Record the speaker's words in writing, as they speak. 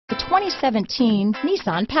2017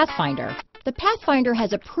 Nissan Pathfinder. The Pathfinder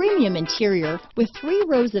has a premium interior with 3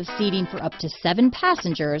 rows of seating for up to 7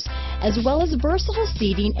 passengers, as well as versatile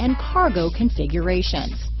seating and cargo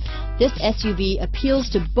configurations. This SUV appeals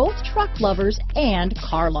to both truck lovers and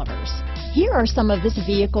car lovers. Here are some of this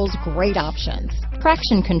vehicle's great options: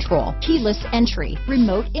 traction control, keyless entry,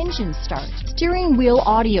 remote engine start, steering wheel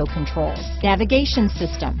audio controls, navigation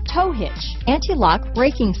system, tow hitch, anti-lock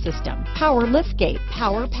braking system, power liftgate,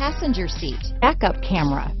 power passenger seat, backup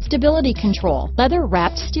camera, stability control,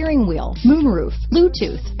 leather-wrapped steering wheel, moonroof,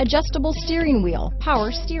 Bluetooth, adjustable steering wheel, power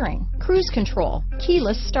steering, cruise control,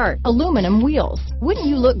 keyless start, aluminum wheels. Wouldn't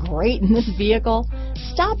you look great in this vehicle?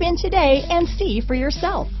 Stop in today and see for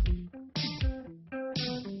yourself.